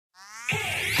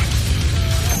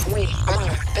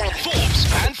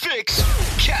Fix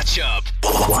Catch Up.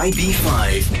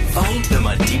 YB5. Find the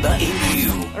Madiba in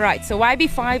you. All right, so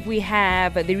YB5, we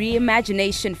have the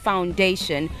Reimagine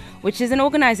Foundation, which is an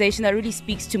organization that really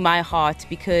speaks to my heart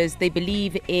because they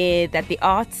believe that the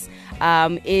arts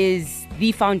is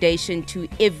the foundation to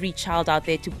every child out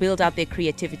there to build out their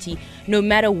creativity, no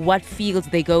matter what fields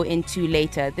they go into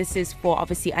later. This is for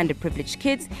obviously underprivileged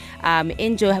kids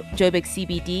in Joburg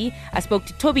CBD. I spoke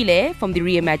to Tobile from the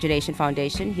Reimagine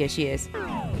Foundation. Here she is.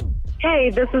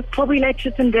 Hey, this is Tobile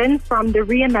Chittenden from the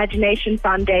Reimagine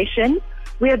Foundation.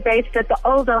 We are based at the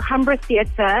old Alhambra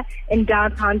Theatre in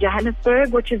downtown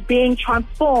Johannesburg, which is being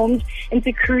transformed into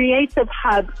a creative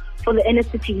hub for the inner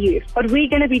city youth. What we're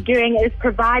going to be doing is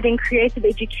providing creative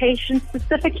education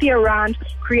specifically around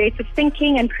creative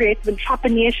thinking and creative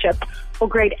entrepreneurship for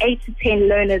grade 8 to 10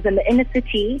 learners in the inner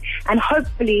city, and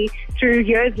hopefully through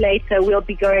years later we'll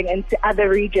be going into other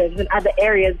regions and other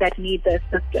areas that need the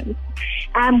assistance.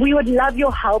 We would love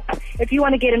your help. If you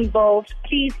want to get involved,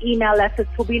 please email us at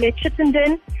Tobile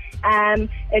Chittenden.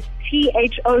 It's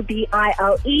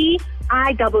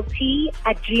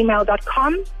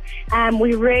TOBILEITT@gmail.com.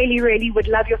 We really would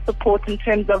love your support in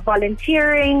terms of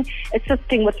volunteering,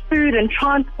 assisting with food and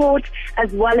transport,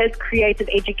 as well as creative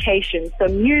education. So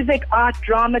music, art,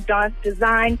 drama, dance,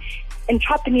 design,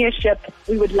 entrepreneurship,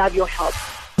 we would love your help.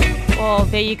 Well,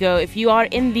 there you go. If you are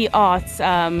in the arts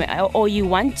or you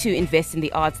want to invest in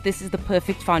the arts, this is the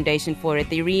perfect foundation for it,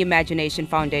 the Reimagine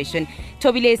Foundation.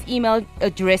 Tobile's email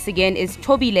address again is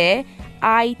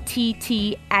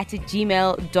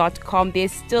tobileitt@gmail.com. They're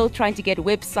still trying to get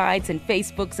websites and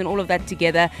Facebooks and all of that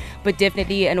together, but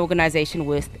definitely an organization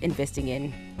worth investing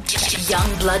in.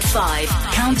 YOUNGBLOOD5,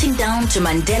 counting down to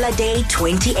Mandela Day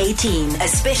 2018, a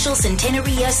special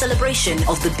centenary year celebration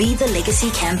of the Be The Legacy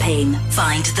campaign.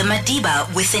 Find the Madiba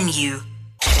within you.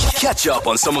 Catch up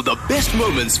on some of the best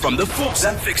moments from the Forbes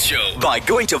and Fix show by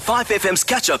going to 5FM's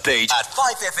catch up page at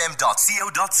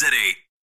 5fm.co.za.